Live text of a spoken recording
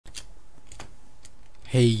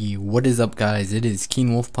Hey, what is up guys? It is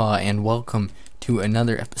KeenWolfPaw and welcome to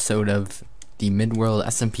another episode of the Midworld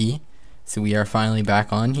SMP. So we are finally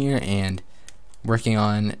back on here and working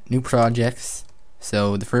on new projects.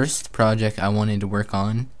 So the first project I wanted to work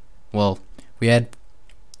on, well, we had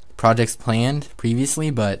projects planned previously,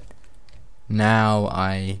 but now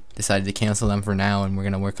I decided to cancel them for now and we're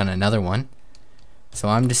going to work on another one. So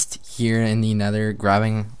I'm just here in the nether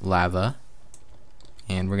grabbing lava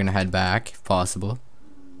and we're going to head back if possible.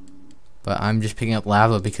 But I'm just picking up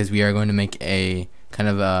lava because we are going to make a kind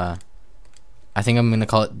of a, I think I'm going to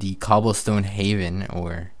call it the cobblestone haven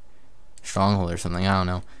or stronghold or something, I don't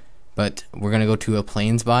know. But we're going to go to a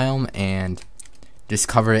plains biome and just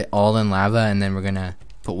cover it all in lava, and then we're going to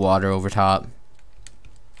put water over top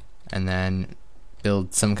and then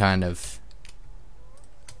build some kind of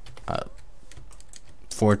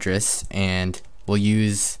fortress, and we'll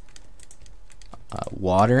use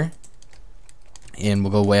water. And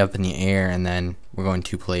we'll go way up in the air, and then we're going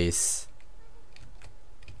to place.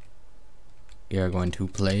 We are going to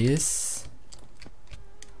place.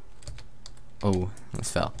 Oh,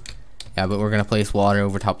 this fell. Yeah, but we're gonna place water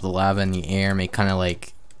over top of the lava in the air, make kind of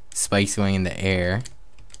like spikes going in the air,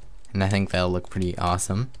 and I think that'll look pretty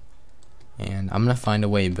awesome. And I'm gonna find a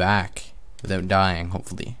way back without dying,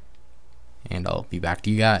 hopefully. And I'll be back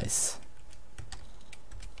to you guys.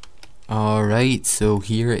 Alright, so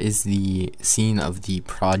here is the scene of the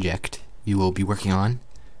project you will be working on.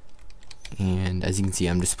 And as you can see,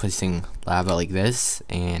 I'm just placing lava like this,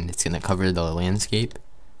 and it's going to cover the landscape.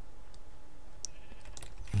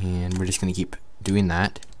 And we're just going to keep doing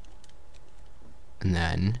that. And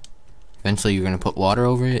then eventually you're going to put water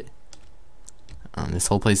over it. This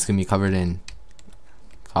whole place is going to be covered in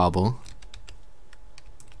cobble.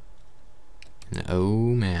 And oh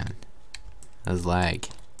man, that was lag.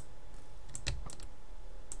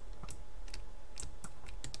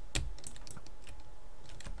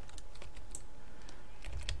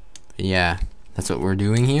 Yeah, that's what we're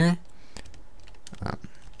doing here.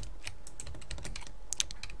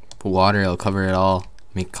 Put water, it'll cover it all.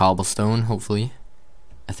 Make cobblestone, hopefully.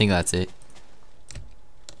 I think that's it.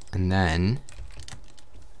 And then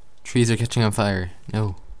trees are catching on fire.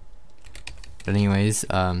 No. But anyways,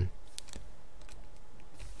 yeah,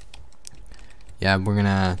 we're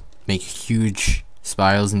gonna make huge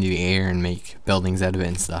spirals into the air and make buildings out of it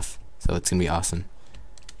and stuff. So it's gonna be awesome.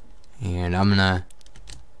 And I'm gonna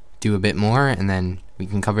do a bit more, and then we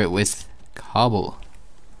can cover it with cobble.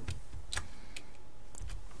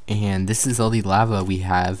 And this is all the lava we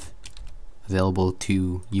have available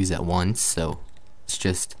to use at once, so it's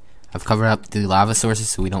just, I've covered up the lava sources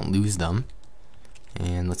so we don't lose them.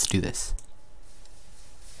 And let's do this.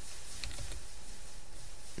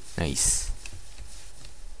 Nice.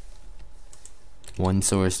 One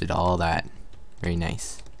source did all that. Very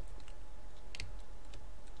nice.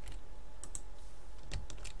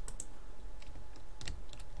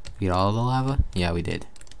 Get all the lava? Yeah, we did.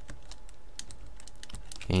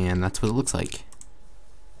 And that's what it looks like.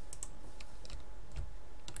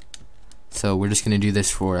 So we're just gonna do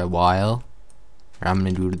this for a while, or I'm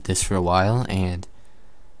gonna do this for a while, and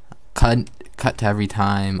cut to every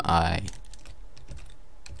time I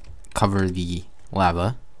cover the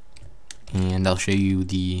lava, and I'll show you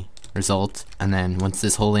the result. And then once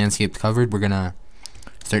this whole landscape's covered, we're gonna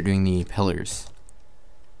start doing the pillars,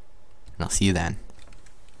 and I'll see you then.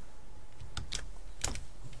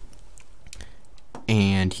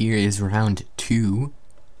 And here is round 2.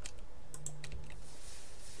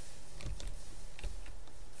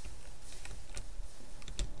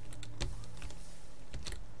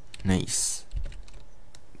 Nice.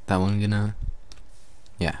 That one gonna,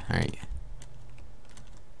 yeah, alright.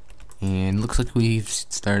 And looks like we've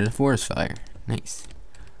started a forest fire. Nice.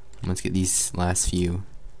 Let's get these last few,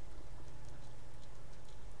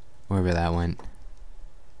 wherever that went.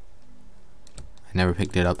 I never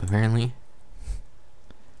picked it up apparently.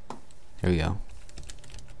 There we go.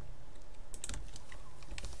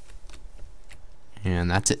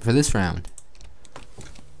 And that's it for this round.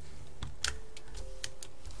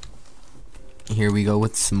 Here we go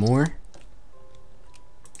with some more.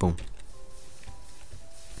 Boom.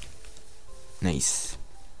 Nice.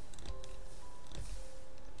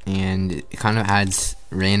 And it kind of adds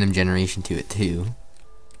random generation to it too,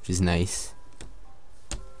 which is nice.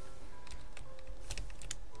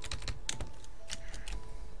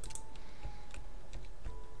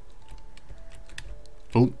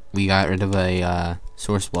 Oh, we got rid of a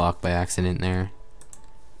source block by accident there.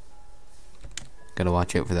 Gotta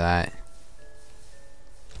watch out for that.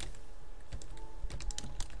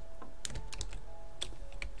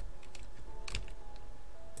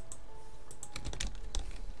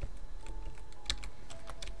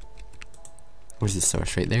 Where's the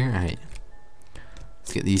source? Right there? Alright.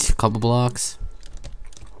 Let's get these couple blocks.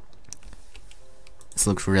 This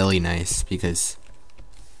looks really nice because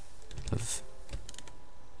of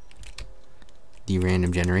the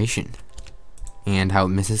random generation and how it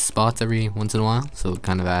misses spots every once in a while, so it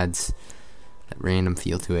kind of adds that random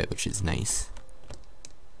feel to it, which is nice.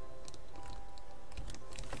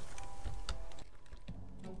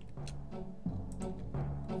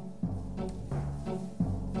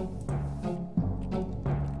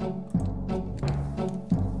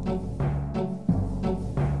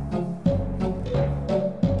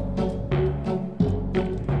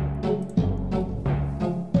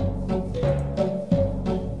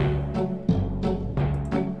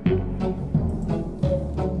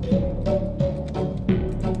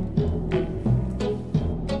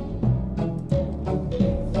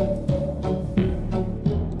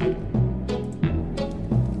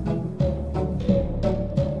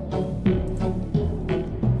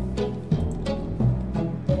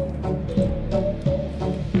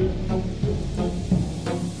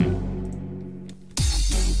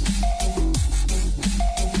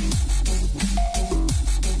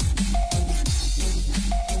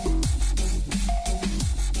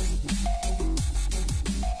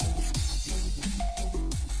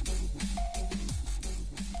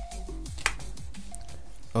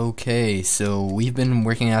 Okay, so we've been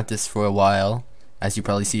working at this for a while, as you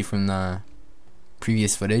probably see from the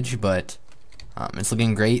previous footage, but it's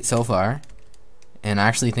looking great so far. And I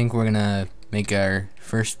actually think we're gonna make our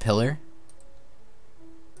first pillar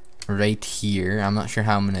right here. I'm not sure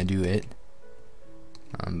how I'm gonna do it,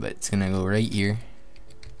 but it's gonna go right here.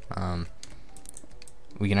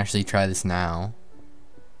 We can actually try this now.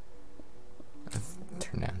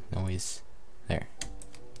 Turn down noise. There.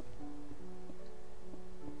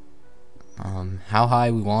 How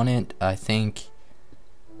high we want it, I think.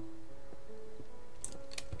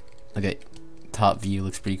 Okay, top view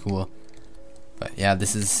looks pretty cool. But yeah,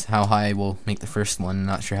 this is how high we'll make the first one.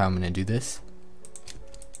 Not sure how I'm gonna do this.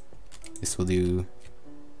 This will do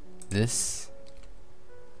this.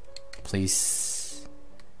 Place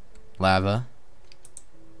lava.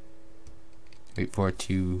 Wait for it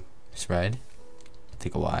to spread.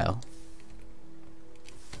 Take a while.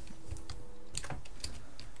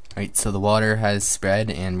 Alright, so the water has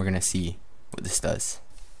spread and we're gonna see what this does.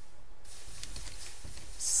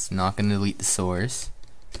 It's not gonna delete the source.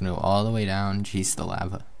 It's gonna go all the way down, chase the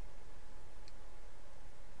lava.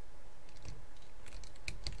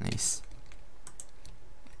 Nice.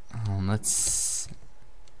 Let's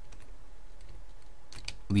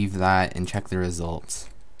leave that and check the results.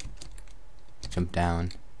 Jump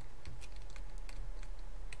down.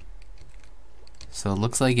 So it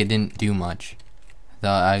looks like it didn't do much.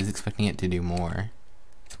 I was expecting it to do more.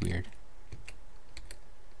 It's weird.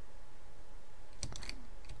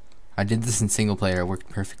 I did this in single player, it worked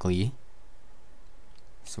perfectly.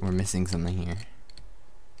 So we're missing something here.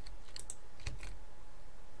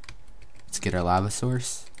 Let's get our lava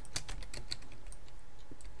source.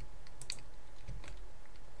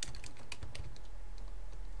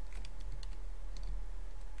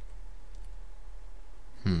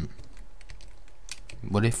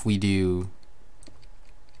 What if we do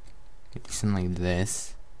something like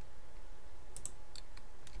this?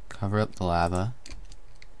 Cover up the lava.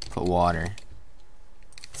 Put water.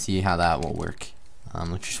 See how that will work.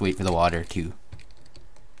 Let's just wait for the water to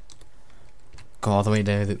go all the way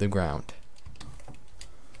down to the ground.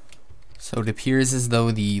 So it appears as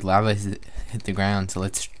though the lava has hit the ground, so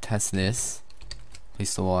let's test this.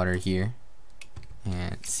 Place the water here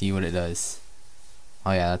and see what it does.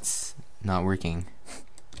 Oh yeah, that's not working.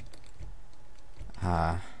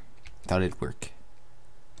 Thought it'd work.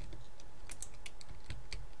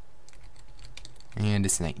 And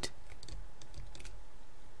it's night.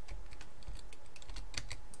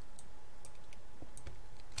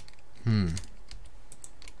 It's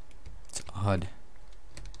odd.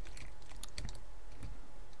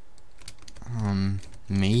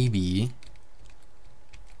 Maybe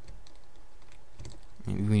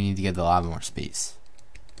we need to give the lava more space.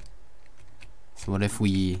 So what if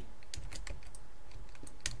we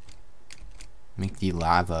make the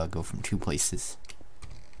lava go from two places,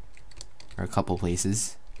 or a couple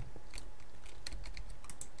places,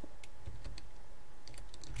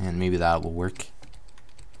 and maybe that will work.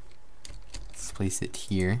 Let's place it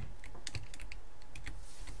here.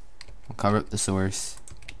 We'll cover up the source.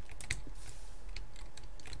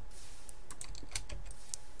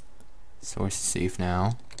 Source is safe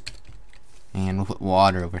now, and we'll put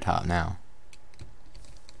water over top now,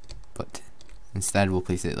 but instead we'll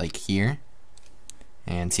place it like here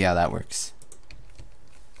and see how that works.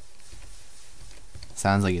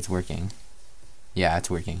 Sounds like it's working. Yeah, it's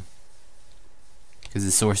working. Because the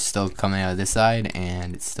source is still coming out of this side,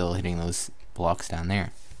 and it's still hitting those blocks down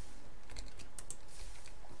there.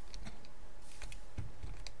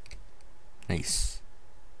 Nice.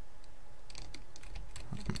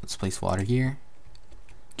 Let's place water here.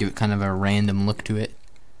 Give it kind of a random look to it.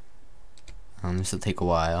 This will take a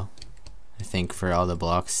while, I think, for all the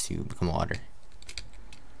blocks to become water.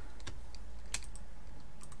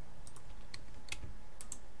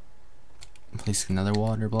 Place another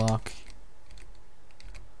water block.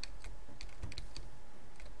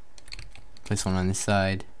 Place one on this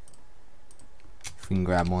side. If we can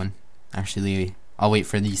grab one. Actually, I'll wait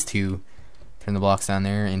for these two. Turn the blocks down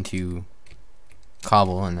there into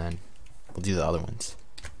cobble, and then we'll do the other ones.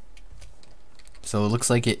 So it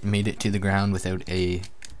looks like it made it to the ground without a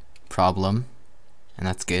problem, and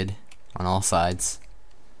that's good on all sides.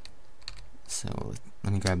 So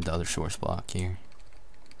let me grab the other source block here.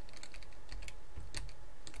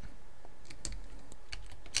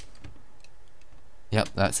 Yep,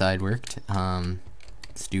 that side worked.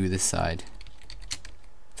 Let's do this side.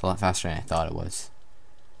 It's a lot faster than I thought it was.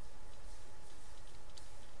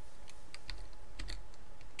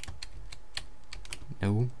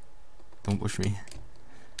 No, don't push me.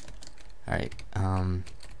 Alright,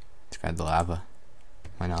 let's grab the lava.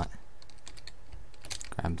 Why not?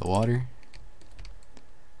 Grab the water.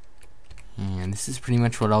 And this is pretty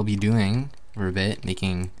much what I'll be doing for a bit,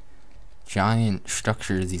 making giant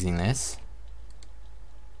structures using this.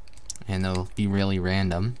 And they'll be really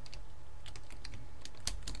random.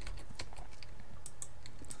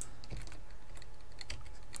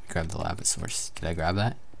 Grab the lava source. Did I grab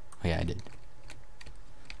that? Oh yeah, I did.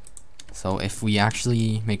 So if we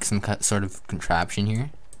actually make some sort of contraption here,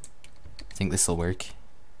 I think this will work.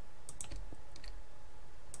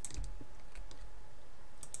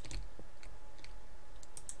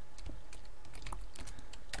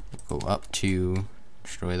 Go up to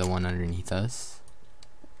destroy the one underneath us.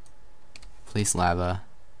 Place lava.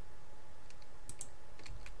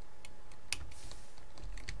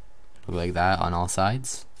 Go like that on all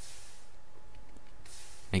sides.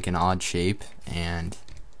 Make an odd shape, and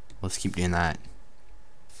let's keep doing that.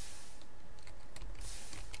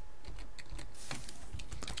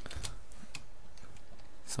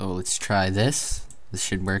 So let's try this. This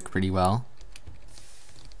should work pretty well.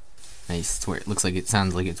 Nice. It looks like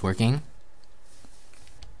sounds like it's working.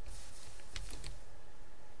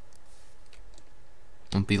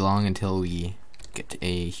 Won't be long until we get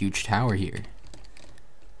a huge tower here,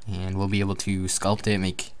 and we'll be able to sculpt it,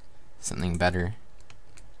 make something better.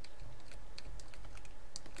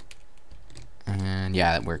 And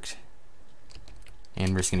yeah, it worked.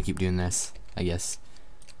 And we're just gonna keep doing this, I guess.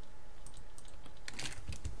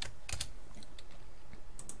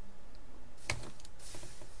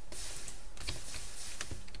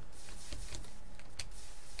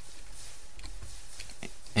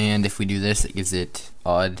 And if we do this, it gives it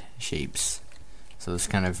odd shapes. So let's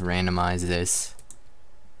kind of randomize this.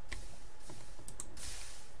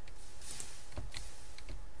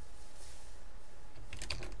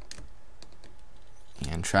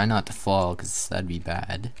 And try not to fall, because that'd be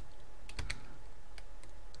bad.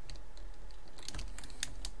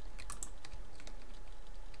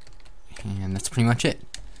 And that's pretty much it.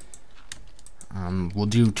 We'll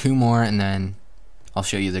do 2 more, and then I'll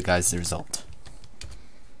show you the result.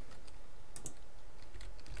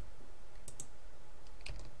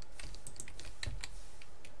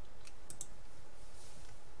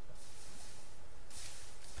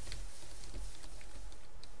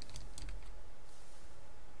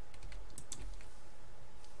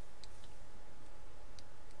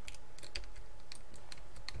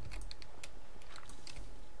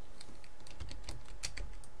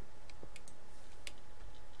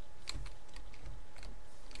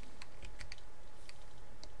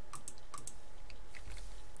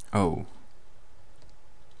 Oh,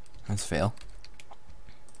 that's fail.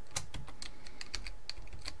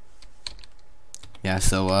 Yeah,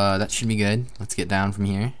 so that should be good. Let's get down from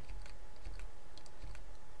here.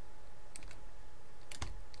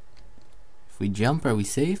 If we jump, are we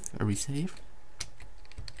safe? Are we safe?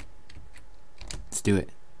 Let's do it.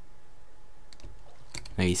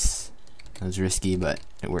 Nice. That was risky, but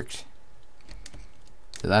it worked.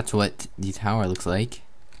 So that's what the tower looks like.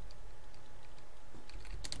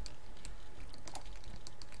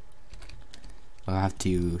 I'll have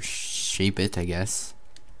to shape it, I guess.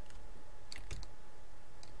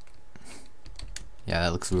 Yeah,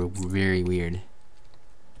 that looks very weird.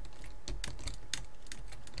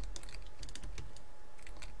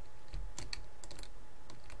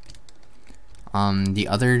 The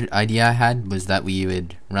other idea I had was that we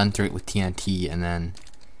would run through it with TNT, and then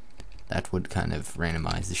that would kind of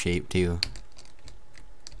randomize the shape too.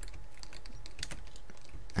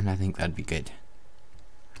 And I think that'd be good.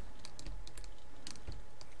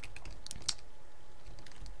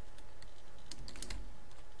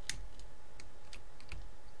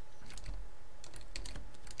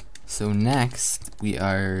 So next we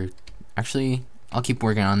are actually, I'll keep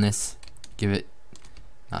working on this, give it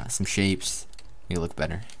some shapes, make it look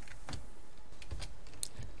better.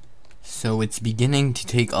 So it's beginning to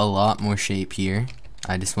take a lot more shape here.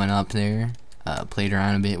 I just went up there, played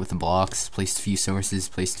around a bit with the blocks, placed a few sources,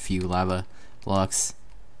 placed a few lava blocks.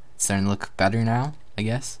 It's starting to look better now, I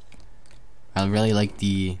guess. I really like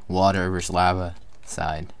the water versus lava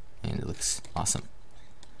side, and it looks awesome.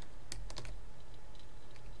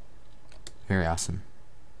 Very awesome.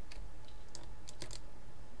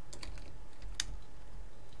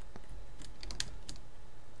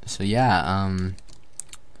 So yeah, I'm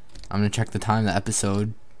gonna check the time of the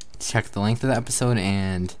episode, check the length of the episode,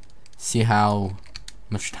 and see how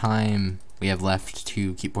much time we have left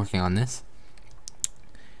to keep working on this.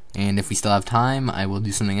 And if we still have time, I will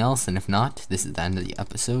do something else, and if not, this is the end of the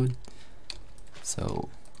episode. So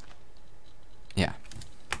yeah.